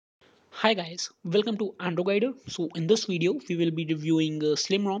Hi guys, welcome to Android Guider. So in this video, we will be reviewing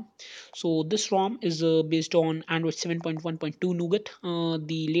Slim ROM. So this ROM is based on Android 7.1.2 Nougat.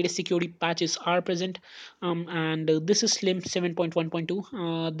 The latest security patches are present, and this is Slim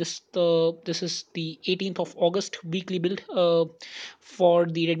 7.1.2. This is the 18th of August weekly build for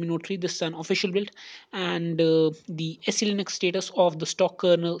the Redmi Note 3. This is an official build, and the SE Linux status of the stock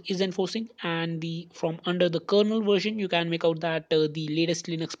kernel is enforcing, and the from under the kernel version you can make out that the latest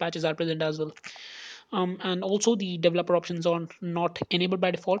Linux patches are present as well. And also the developer options are not enabled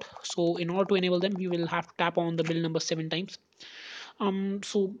by default, so in order to enable them you will have to tap on the build number 7 times.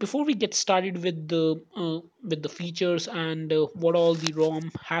 So before we get started with the features and what all the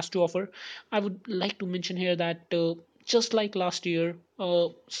ROM has to offer, I would like to mention here that just like last year,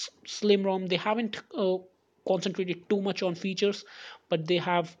 Slim ROM, they haven't concentrated too much on features, but they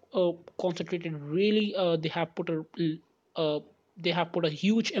have concentrated really. Uh, they have put a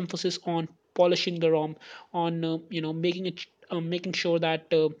huge emphasis on polishing the ROM, on making sure that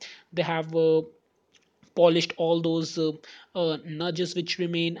they have polished all those nudges which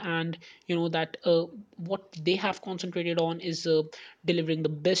remain, and that what they have concentrated on is delivering the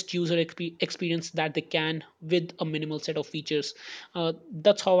best user experience that they can with a minimal set of features.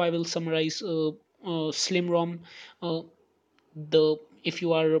 That's how I will summarize Slim ROM. The If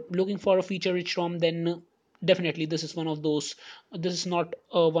you are looking for a feature rich ROM, then definitely this is one of those. This is not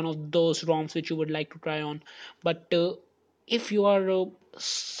one of those ROMs which you would like to try on, but if you are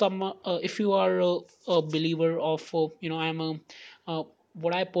if you are a believer of I'm a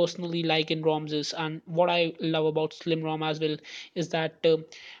what I personally like in ROMs is, and what I love about Slim ROM as well, is that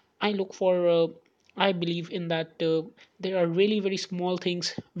I look for I believe in that there are really very small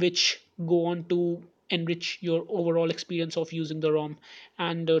things which go on to enrich your overall experience of using the ROM.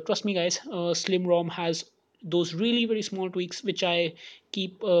 And trust me guys, Slim ROM has those really very small tweaks which I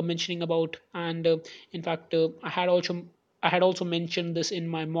keep mentioning about. And in fact, I had also mentioned this in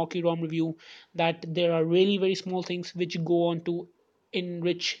my Mocky ROM review, that there are really very small things which go on to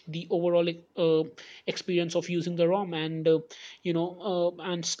enrich the overall experience of using the ROM. And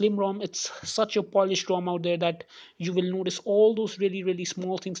and Slim ROM, it's such a polished ROM out there that you will notice all those really really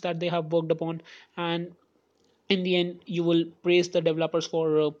small things that they have worked upon, and in the end you will praise the developers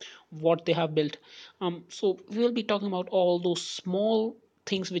for what they have built. So we will be talking about all those small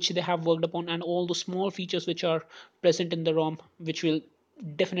things which they have worked upon, and all the small features which are present in the ROM, which will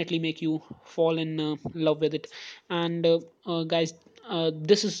definitely make you fall in love with it. And guys,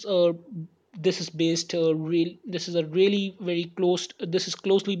 this is based real this is a really very close this is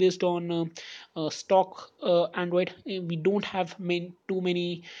closely based on stock Android. We don't have too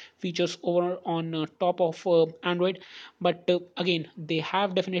many features over on top of Android, but again they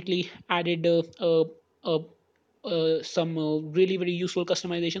have definitely added some really very useful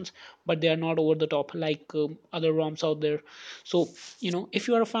customizations, but they are not over the top like other ROMs out there. So if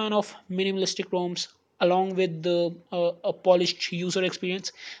you are a fan of minimalistic ROMs along with a polished user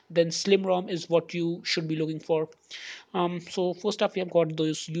experience, then Slim ROM is what you should be looking for. So first up, we have got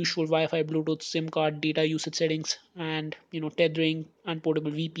those usual Wi-Fi, Bluetooth, SIM card, data usage settings, and tethering and portable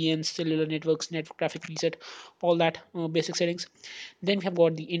VPNs, cellular networks, network traffic reset, all that basic settings. Then we have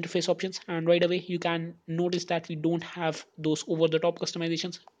got the interface options, and right away you can notice that we don't have those over-the-top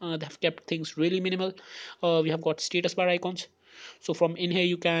customizations. They have kept things really minimal. We have got status bar icons. So from in here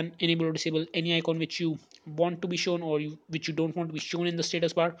you can enable or disable any icon which you want to be shown, or which you don't want to be shown in the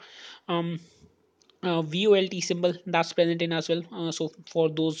status bar. um, VOLT symbol, that's present in as well. So for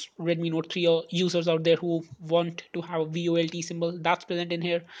those Redmi Note 3 users out there who want to have a VOLT symbol, that's present in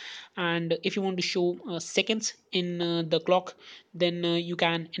here. And if you want to show seconds in the clock, then you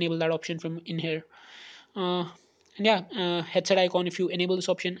can enable that option from in here. uh, and yeah, headset icon, if you enable this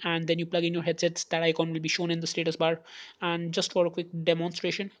option and then you plug in your headsets, that icon will be shown in the status bar. And just for a quick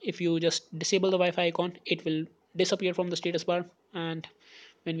demonstration, if you just disable the Wi-Fi icon, it will disappear from the status bar, and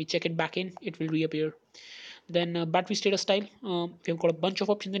when we check it back in, it will reappear. Then battery status style, we've got a bunch of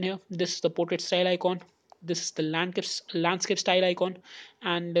options in here. This is the portrait style icon, this is the landscape style icon.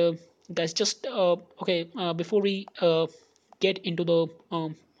 And guys, just okay, before we get into the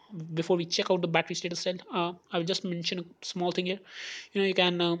before we check out the battery status style, I'll just mention a small thing here. You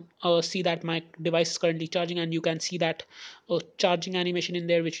can see that my device is currently charging, and you can see that charging animation in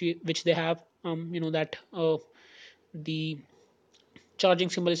there, which they have. That the charging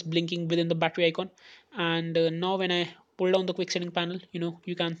symbol is blinking within the battery icon. And now when I pull down the quick setting panel,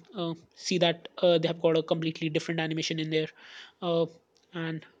 you can see that they have got a completely different animation in there.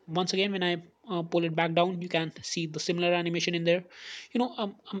 And once again, when I pull it back down, you can see the similar animation in there.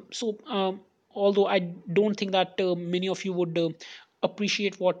 Although I don't think that many of you would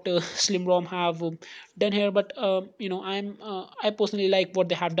appreciate what Slim ROM have done here, but I personally like what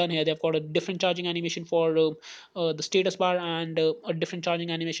they have done here. They've got a different charging animation for the status bar, and a different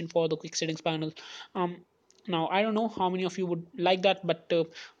charging animation for the quick settings panel. um, Now I don't know how many of you would like that, but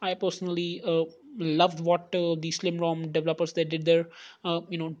I personally loved what the Slim ROM developers they did there.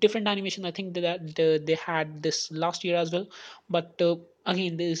 Different animation. I think that they had this last year as well, but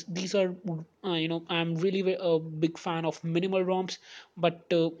again, these are I'm really a big fan of minimal ROMs, but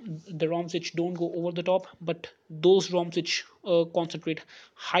the ROMs which don't go over the top, but those ROMs which concentrate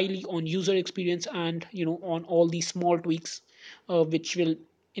highly on user experience, and on all these small tweaks, which will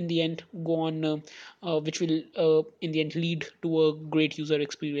in the end go on which will in the end lead to a great user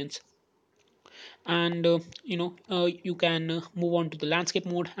experience. And you can move on to the landscape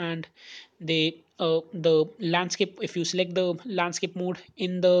mode, and the landscape, if you select the landscape mode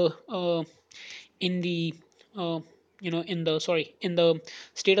in the uh, in the sorry in the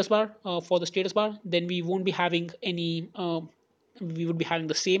status bar, for the status bar, then we won't be having any we would be having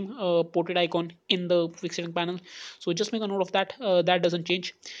the same portrait icon in the quick setting panel. So just make a note of that, that doesn't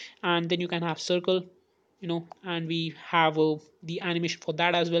change. And then you can have circle, and we have the animation for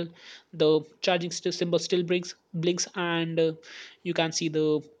that as well. The charging symbol still blinks, and you can see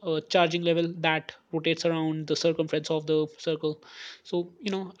the charging level that rotates around the circumference of the circle. So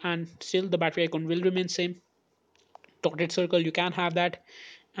and still the battery icon will remain same. Dotted circle, you can have that.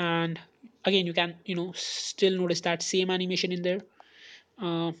 And again, you can still notice that same animation in there.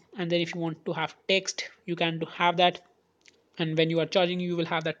 And then if you want to have text, you can have that. And when you are charging, you will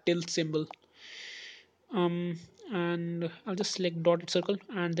have that tilt symbol. um and I'll just select dotted circle,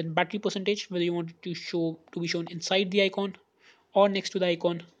 and then battery percentage, whether you want it to be shown inside the icon or next to the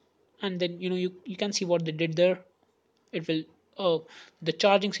icon. And then you can see what they did there. It will the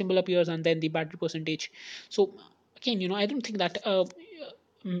charging symbol appears, and then the battery percentage. So again, I don't think that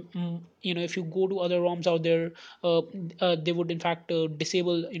if you go to other ROMs out there, they would in fact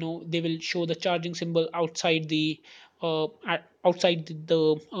disable, they will show the charging symbol outside the outside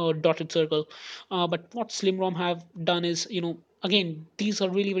the dotted circle. But what Slim ROM have done is, again, these are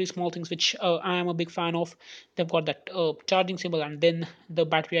really very small things which I am a big fan of. They've got that charging symbol, and then the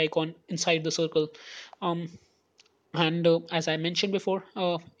battery icon inside the circle. um, and as I mentioned before,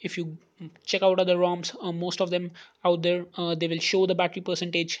 if you check out other ROMs, most of them out there, they will show the battery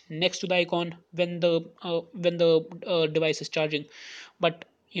percentage next to the icon when the device is charging. But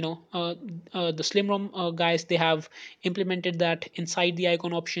the Slim ROM guys, they have implemented that inside the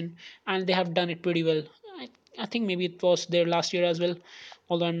icon option, and they have done it pretty well. I think maybe it was there last year as well,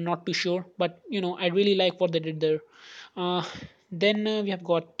 although I'm not too sure. But I really like what they did there. Then we have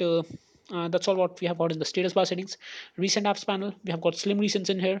got that's all what we have got in the status bar settings. Recent apps panel, we have got slim recents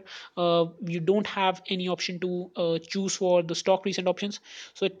in here. You don't have any option to choose for the stock recent options,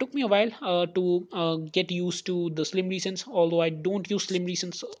 so it took me a while to get used to the slim recents, although I don't use slim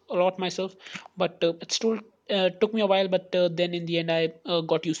recents a lot myself. But it still took me a while, but then in the end I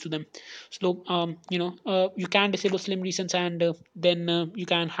got used to them. So you can disable slim recents, and then you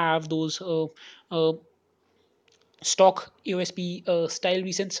can have those stock AOSP style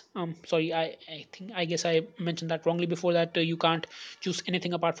recents. Sorry, I think, I guess I mentioned that wrongly before, that you can't choose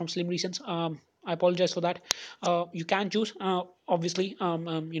anything apart from slim recents. I apologize for that. You can choose, obviously,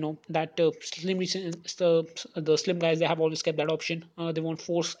 that slim recents, the slim guys, they have always kept that option. They won't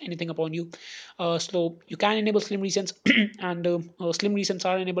force anything upon you. So you can enable slim recents, and slim recents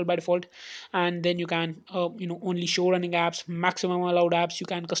are enabled by default. And then you can only show running apps, maximum allowed apps, you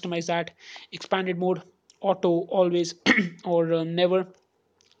can customize that. Expanded mode, auto, always, or never.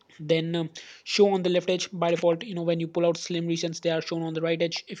 Then show on the left edge by default. When you pull out slim recents, they are shown on the right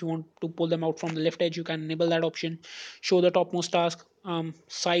edge. If you want to pull them out from the left edge, you can enable that option. Show the topmost task.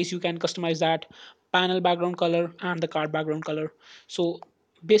 Size, you can customize that. Panel background color and the card background color. So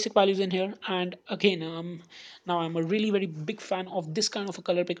basic values in here. And again, now I'm a really very big fan of this kind of a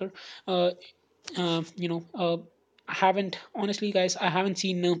color picker. uh, uh, you know uh, I haven't, honestly guys, I haven't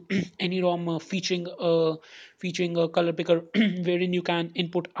seen any ROM featuring a color picker wherein you can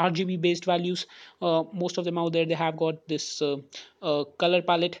input RGB based values. Most of them out there, they have got this color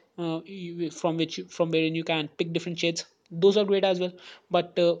palette, from wherein you can pick different shades. Those are great as well.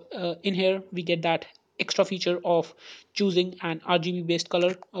 But in here we get that extra feature of choosing an RGB based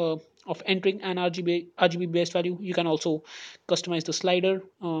color, of entering an RGB based value. You can also customize the slider,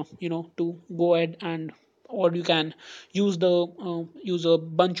 to go ahead, and or you can use a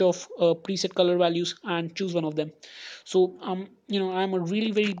bunch of preset color values and choose one of them. So I'm a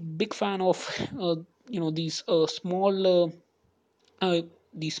really very big fan of these small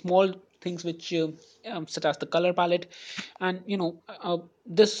things which such as the color palette. And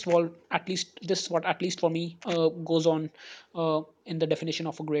this what at least for me goes on in the definition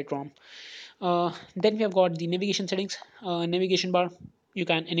of a great ROM. Then we have got the navigation settings, navigation bar. You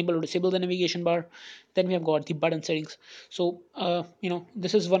can enable or disable the navigation bar. Then we have got the button settings. So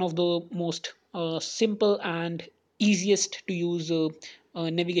this is one of the most simple and easiest to use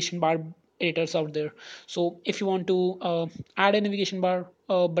navigation bar editors out there. So if you want to add a navigation bar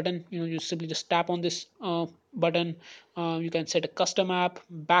button, you simply just tap on this button. You can set a custom app,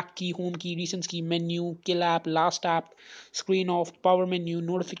 back key, home key, recent key, menu, kill app, last app, screen off, power menu,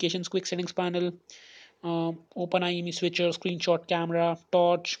 notifications, quick settings panel, open IME switcher, screenshot camera,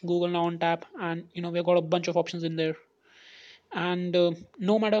 torch, Google Now on tap, and we've got a bunch of options in there. And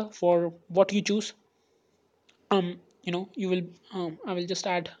no matter for what you choose, you will I will just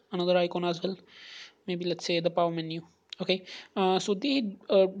add another icon as well. Maybe let's say the power menu. Okay, so they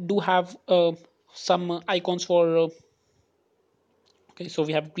do have some icons for okay, so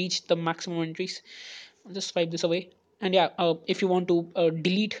we have reached the maximum entries. I'll just swipe this away. And yeah, if you want to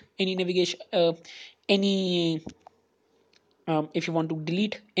delete any navigation any if you want to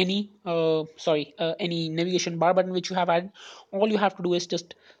delete any navigation bar button which you have added, all you have to do is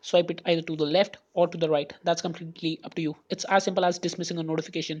just swipe it either to the left or to the right. That's completely up to you. It's as simple as dismissing a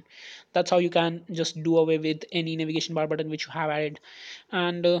notification. That's how you can just do away with any navigation bar button which you have added.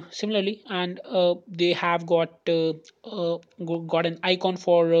 And similarly, and they have got an icon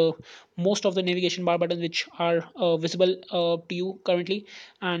for most of the navigation bar buttons which are visible to you currently.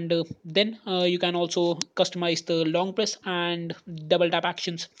 And then you can also customize the long press and double tap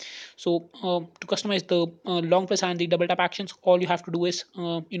actions. So to customize the long press and the double tap actions, all you have to do is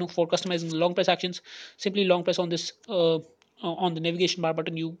for customizing the long press actions, simply long press on this on the navigation bar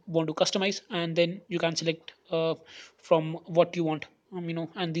button you want to customize, and then you can select from what you want.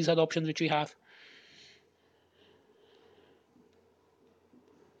 And these are the options which we have.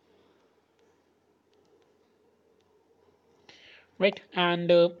 Right, and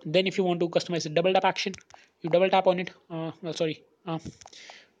then if you want to customize the double tap action, you double tap on it. Well, sorry,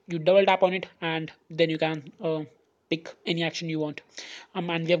 you double tap on it, and then you can pick any action you want.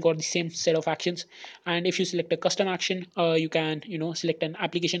 And we have got the same set of actions. And if you select a custom action, you can select an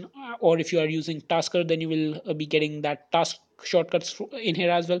application, or if you are using Tasker, then you will be getting that task shortcuts in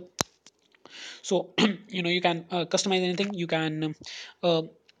here as well. So you can customize anything. You can uh,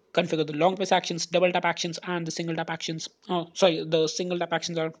 configure the long press actions, double tap actions, and the single tap actions. Sorry, the single tap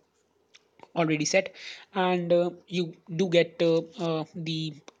actions are already set. And you do get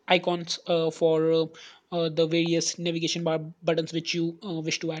the icons for the various navigation bar buttons which you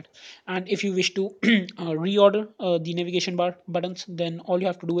wish to add. And if you wish to reorder the navigation bar buttons, then all you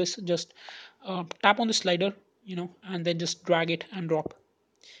have to do is just tap on the slider, and then just drag it and drop.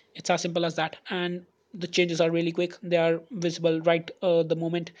 It's as simple as that. And the changes are really quick. They are visible right the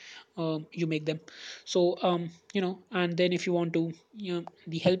moment you make them. So and then if you want to,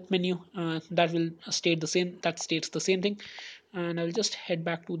 the help menu, that states the same thing. And I will just head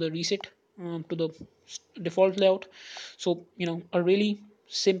back to the reset, to the default layout. So a really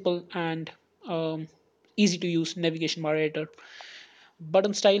simple and easy to use navigation bar editor.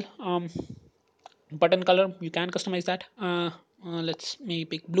 Button style, button color, you can customize that. Let's maybe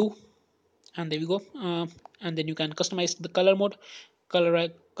pick blue, and there we go. And then you can customize the color mode,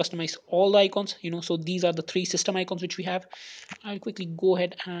 customize all the icons. So these are the three system icons which we have. I'll quickly go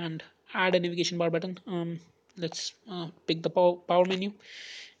ahead and add a navigation bar button. Let's pick the power menu,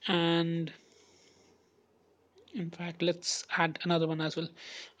 and in fact let's add another one as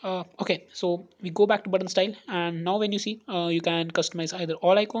well. Okay, so we go back to button style, and now when you see, you can customize either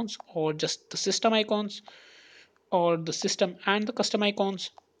all icons or just the system icons, or the system and the custom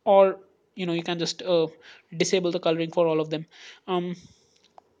icons, or you can just disable the coloring for all of them.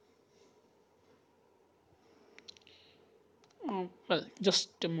 um, well,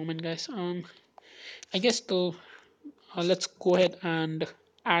 just a moment guys. I guess the let's go ahead and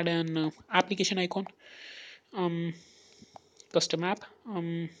add an application icon. um, Custom app.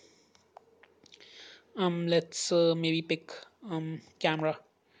 Let's maybe pick camera.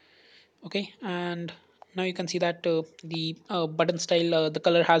 Okay, and now you can see that the button style, the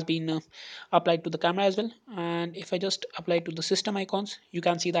color has been applied to the camera as well. And if I just apply to the system icons, you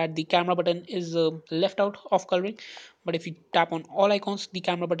can see that the camera button is left out of coloring. But if you tap on all icons, the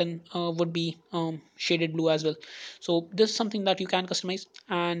camera button would be shaded blue as well. So this is something that you can customize.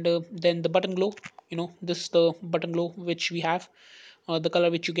 And then the button glow, this is the button glow which we have, the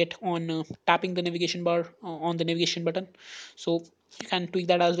color which you get on tapping the navigation bar on the navigation button. So you can tweak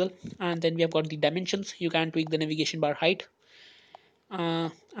that as well. And then we have got the dimensions. You can tweak the navigation bar height,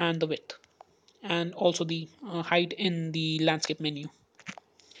 and the width, and also the height in the landscape menu.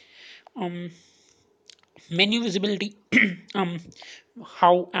 um, Menu visibility. um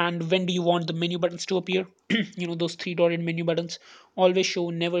how and when do you want the menu buttons to appear? Those three dotted menu buttons: always show,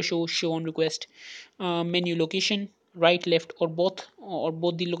 never show, show on request. Menu location: right, left, or both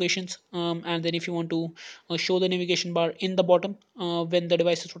the locations. And then if you want to show the navigation bar in the bottom when the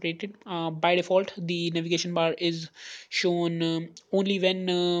device is rotated, by default the navigation bar is shown only when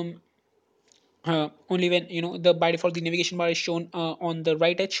the by default the navigation bar is shown on the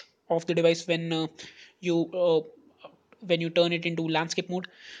right edge of the device you when you turn it into landscape mode.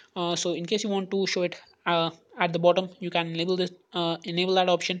 So in case you want to show it at the bottom, you can enable that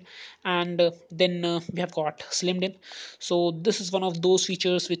option. And then we have got slim dim. So this is one of those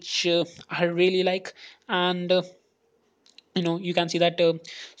features which I really like. And you can see that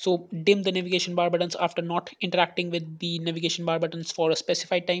so dim the navigation bar buttons after not interacting with the navigation bar buttons for a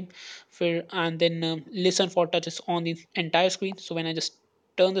specified time, and then listen for touches on the entire screen. So when I just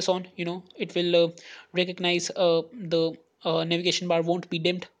turn this on, it will recognize the navigation bar won't be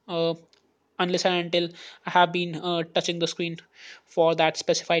dimmed unless and until I have been touching the screen for that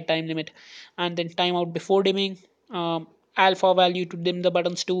specified time limit. And then timeout before dimming, alpha value to dim the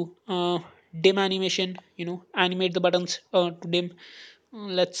buttons to dim animation, animate the buttons to dim.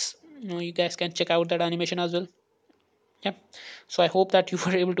 Let's, you guys can check out that animation as well. Yeah, so I hope that you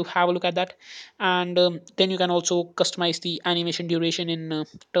were able to have a look at that. And then you can also customize the animation duration in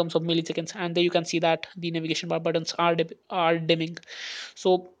terms of milliseconds, and there you can see that the navigation bar buttons are dimming.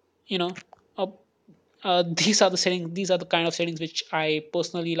 So you know uh, these are the settings, these are the kind of settings which I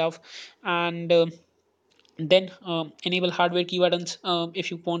personally love. And then enable hardware key buttons.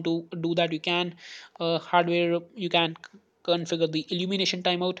 If you want to do that, you can hardware you can configure the illumination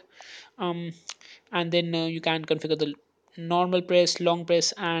timeout. um, and then you can configure the normal press, long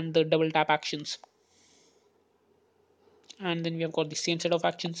press, and the double tap actions. And then we have got the same set of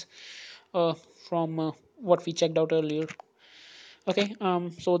actions uh, from what we checked out earlier. Okay,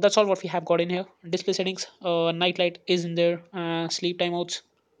 so that's all what we have got in here. Display settings, night light is in there, sleep timeouts.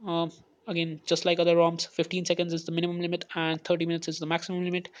 Um, Again, just like other ROMs, 15 seconds is the minimum limit and 30 minutes is the maximum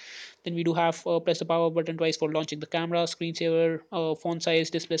limit. Then we do have press the power button twice for launching the camera, screensaver, font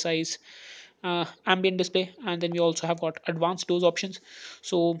size, display size, ambient display, and then we also have got advanced dose options.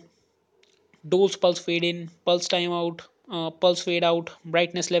 So dose pulse fade in, pulse timeout, pulse fade out,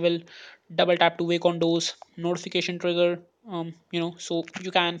 brightness level, double tap to wake on dose, notification trigger. So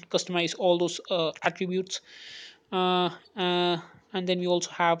you can customize all those attributes. uh, uh, and then we also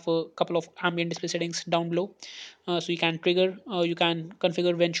have a couple of ambient display settings down below. So you can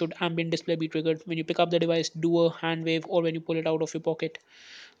configure when should ambient display be triggered: when you pick up the device, do a hand wave, or when you pull it out of your pocket.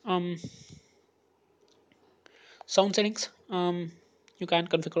 um, Sound settings, you can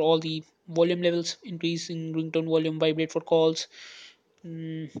configure all the volume levels: increasing ringtone volume, vibrate for calls.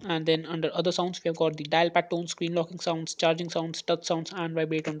 And then under other sounds, we have got the dial pad tones, screen locking sounds, charging sounds, touch sounds, and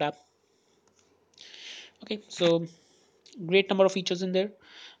vibrate on tap. Okay, so great number of features in there.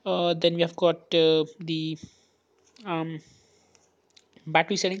 Then we have got the um,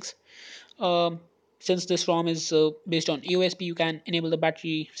 battery settings. um, since this ROM is based on AOSP, you can enable the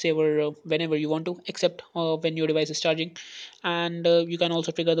battery saver whenever you want to, except when your device is charging. And you can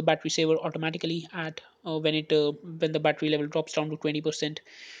also trigger the battery saver automatically at when the battery level drops down to 20%,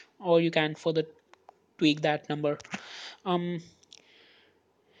 or you can further tweak that number. um,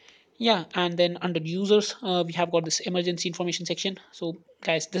 yeah, and then under users, we have got this emergency information section. So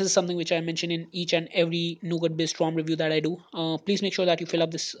guys, this is something which I mention in each and every Nougat based ROM review that I do. Please make sure that you fill up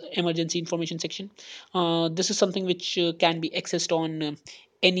this emergency information section. This is something which can be accessed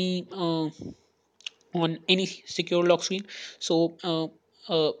any on any secure lock screen. So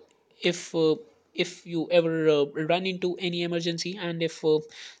uh, if uh, if you ever run into any emergency, and if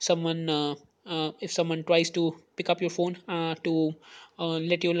someone tries to pick up your phone to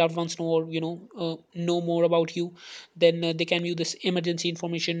let your loved ones know, or know more about you, then they can view this emergency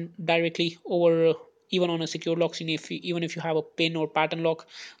information directly over even on a secure lock screen. Even if you have a pin or pattern lock,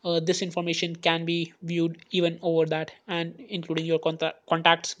 this information can be viewed even over that, and including your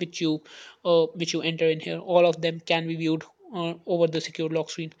contacts which you enter in here, all of them can be viewed over the secure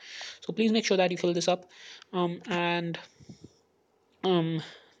lock screen. So please make sure that you fill this up. And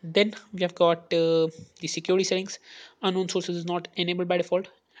then we have got the security settings. Unknown sources is not enabled by default.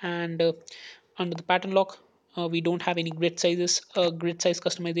 And under the pattern lock, we don't have any grid size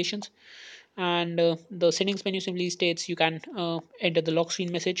customizations. And the settings menu simply states you can enter the lock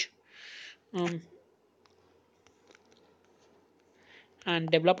screen message. um, and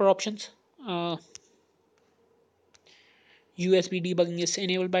developer options. uh, USB debugging is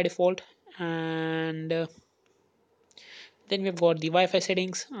enabled by default. And then we've got the Wi-Fi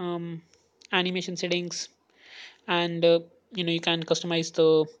settings, animation settings, and you can customize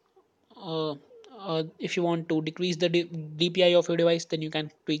the if you want to decrease the DPI of your device, then you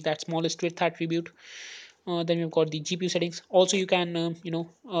can tweak that smallest width attribute. Then we've got the GPU settings. Also, you can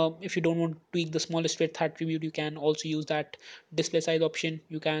if you don't want to tweak the smallest width attribute, you can also use that display size option.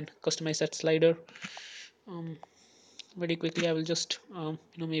 You can customize that slider. um, Very quickly, I will just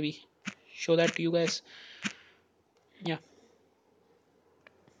maybe show that to you guys. Yeah.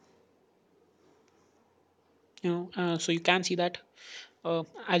 So you can see that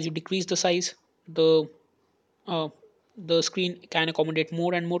as you decrease the size, the uh, the screen can accommodate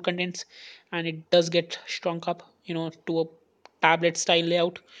more and more contents, and it does get shrunk up to a tablet style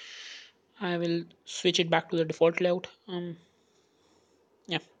layout. I will switch it back to the default layout.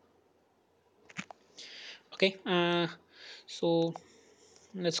 Yeah. Okay. So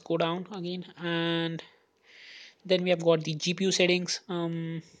let's go down again, and then we have got the GPU settings.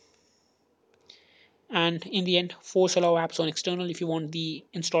 And in the end, force allow apps on external if you want the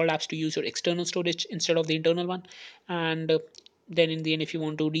installed apps to use your external storage instead of the internal one. And then in the end, if you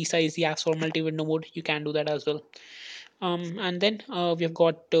want to resize the apps for multi-window mode, you can do that as well. And then we have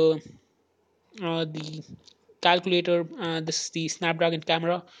got the calculator. This is the Snapdragon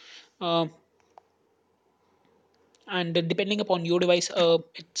camera. Uh, and depending upon your device,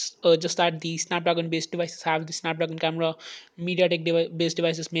 it's just that the Snapdragon based devices have the Snapdragon camera. MediaTek based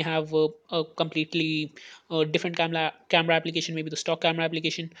devices may have a completely different camera application, maybe the stock camera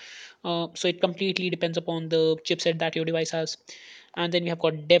application. So it completely depends upon the chipset that your device has. And then we have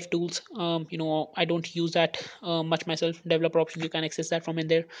got dev tools. I don't use that much myself. Developer options, you can access that from in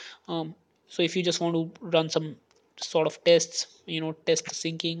there. So if you just want to run some sort of tests, test the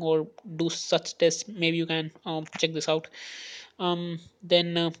syncing or do such tests, maybe you can check this out.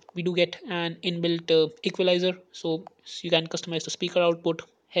 Then we do get an inbuilt equalizer, so you can customize the speaker output,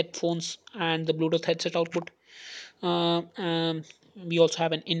 headphones, and the Bluetooth headset output. uh, um, we also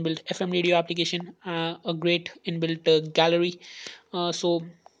have an inbuilt FM radio application, a great inbuilt gallery. So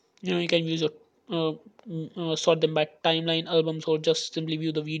you can use your sort them by timeline, albums, or just simply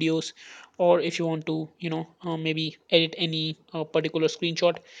view the videos. Or if you want to maybe edit any particular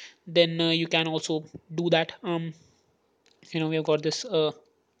screenshot, then you can also do that. We have got this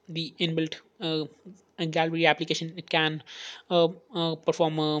the inbuilt gallery application. It can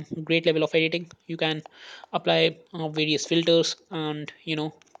perform a great level of editing. You can apply various filters and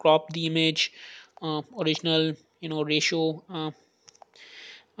crop the image, original, ratio,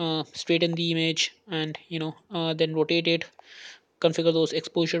 straighten the image, and then rotate it, configure those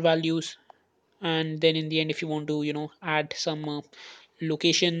exposure values. And then in the end, if you want to add some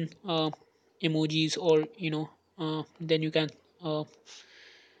location emojis, or then you can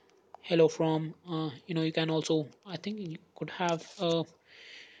hello from you can also, I think you could have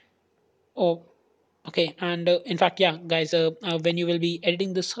oh, okay. And in fact, yeah, guys, when you will be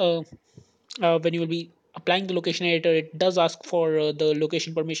editing this, when you will be applying the location editor, it does ask for the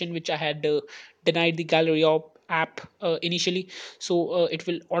location permission, which I had denied the gallery of app initially. So it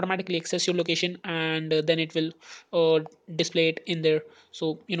will automatically access your location, and then it will display it in there.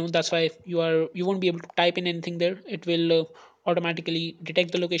 So that's why you won't be able to type in anything there. It will automatically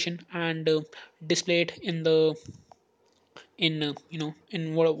detect the location and display it in the in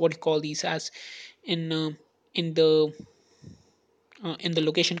what you call these as in in the in the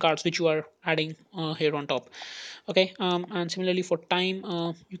location cards which you are adding here on top. Okay. And similarly for time,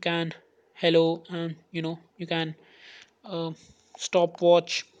 you can hello, and you can uh,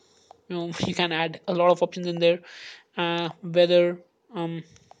 stopwatch. You can add a lot of options in there. Weather,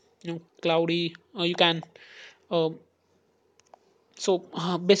 cloudy, you can uh, so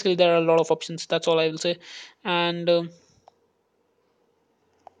basically there are a lot of options, that's all I will say. And I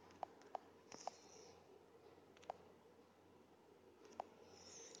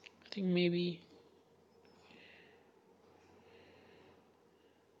think maybe,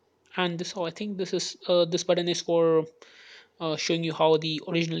 and this, oh, I think this is this button is for showing you how the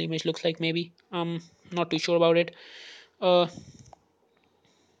original image looks like, maybe. Not too sure about it. uh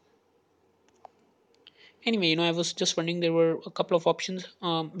Anyway, I was just wondering, there were a couple of options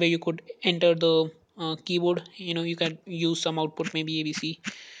where you could enter the keyboard. You can use some output, maybe ABC.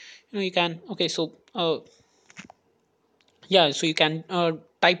 You can, okay, so yeah, so you can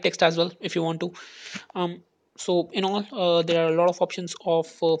type text as well if you want to. um so in all, there are a lot of options of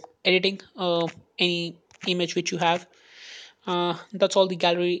editing any image which you have. That's all the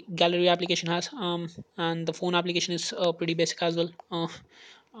gallery application has. And the phone application is pretty basic as well.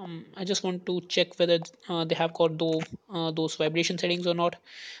 I just want to check whether they have got those vibration settings or not.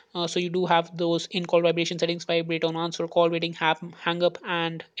 So you do have those in call vibration settings: vibrate on answer, call waiting, hang up,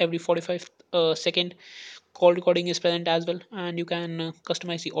 and every 45 second call recording is present as well. And you can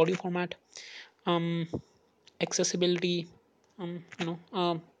customize the audio format, um, accessibility, you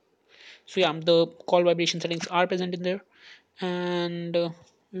know. So yeah, the call vibration settings are present in there, and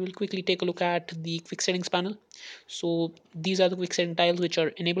we will quickly take a look at the quick settings panel. So these are the quick setting tiles which are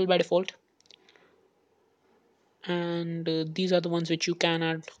enabled by default, and these are the ones which you can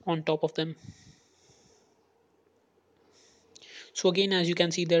add on top of them. So again, as you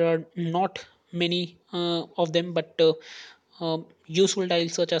can see, there are not many of them, but useful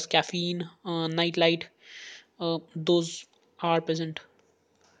tiles such as caffeine, night light, those are present.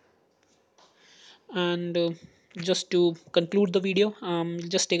 And just to conclude the video,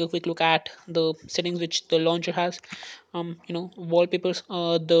 just take a quick look at the settings which the launcher has. Wallpapers,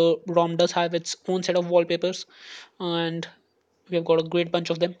 the ROM does have its own set of wallpapers, and we have got a great bunch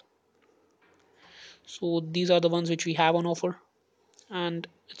of them. So these are the ones which we have on offer, and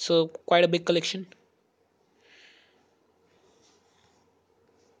it's a quite a big collection.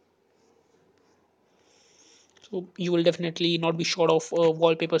 So you will definitely not be short of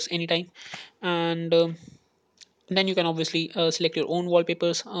wallpapers anytime. And then you can obviously select your own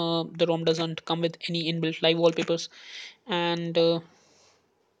wallpapers. The ROM doesn't come with any inbuilt live wallpapers. And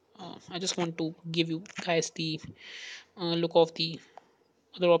I just want to give you guys the look of the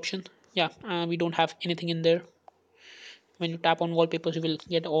other option. Yeah, we don't have anything in there. When you tap on wallpapers, you will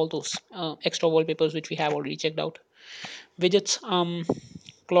get all those extra wallpapers which we have already checked out. Widgets,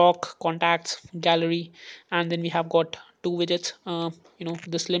 clock, contacts, gallery, and then we have got two widgets.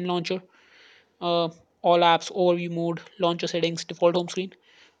 The slim launcher, uh, all apps, overview mode, launcher settings, default home screen,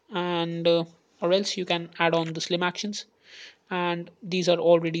 and or else you can add on the slim actions. And these are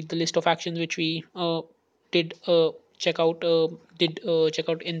already the list of actions which we did check out check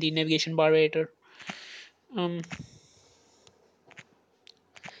out in the navigation bar editor. um,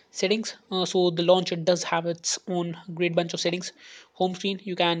 Settings, so the launcher does have its own great bunch of settings. Home screen,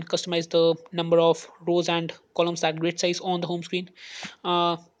 you can customize the number of rows and columns, that grid size on the home screen.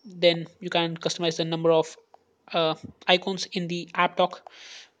 Then you can customize the number of icons in the app dock.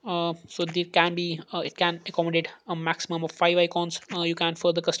 So there can be it can accommodate a maximum of 5 icons. You can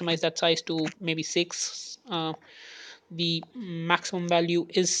further customize that size to maybe 6. The maximum value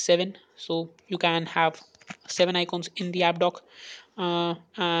is 7, so you can have 7 icons in the app dock.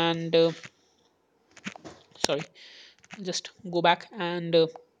 And sorry, just go back, and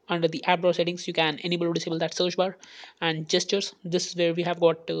under the app drawer settings, you can enable or disable that search bar. And gestures, this is where we have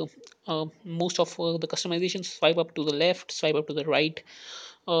got most of the customizations: swipe up to the left, swipe up to the right.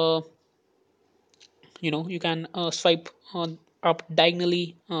 uh, you can swipe up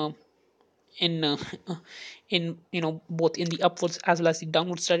diagonally, in in both in the upwards as well as the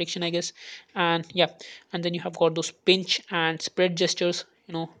downwards direction, I guess. And yeah, and then you have got those pinch and spread gestures.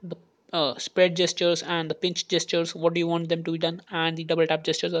 The spread gestures and the pinch gestures, what do you want them to be done, and the double tap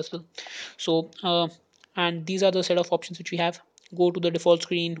gestures as well. So and these are the set of options which we have. Go to the default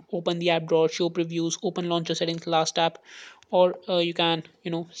screen, open the app drawer, show previews, open launcher settings, last app, or you can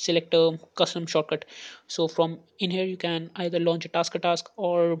select a custom shortcut. So from in here, you can either launch a task,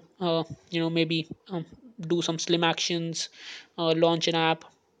 or maybe do some slim actions, launch an app,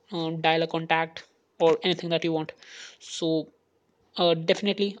 dial a contact, or anything that you want. So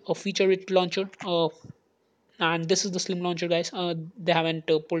definitely a feature rich launcher. And this is the slim launcher, guys. They haven't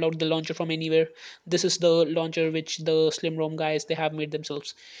pulled out the launcher from anywhere. This is the launcher which the slim rom guys they have made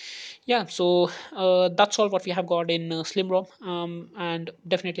themselves. Yeah, so that's all what we have got in slim rom. And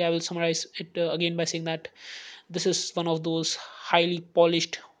definitely I will summarize it again by saying that this is one of those highly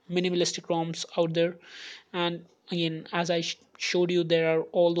polished minimalistic roms out there. And again, as I showed you, there are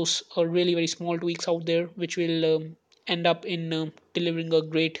all those really very small tweaks out there which will end up in delivering a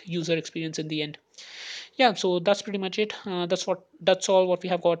great user experience in the end. Yeah, so that's pretty much it. That's all what we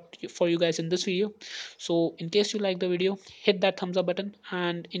have got for you guys in this video. So in case you like the video, hit that thumbs up button,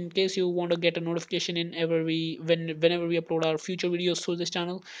 and in case you want to get a notification whenever we upload our future videos through this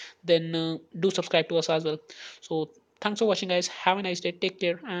channel, then do subscribe to us as well. So thanks for watching, guys. Have a nice day, take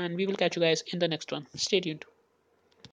care, and we will catch you guys in the next one. Stay tuned.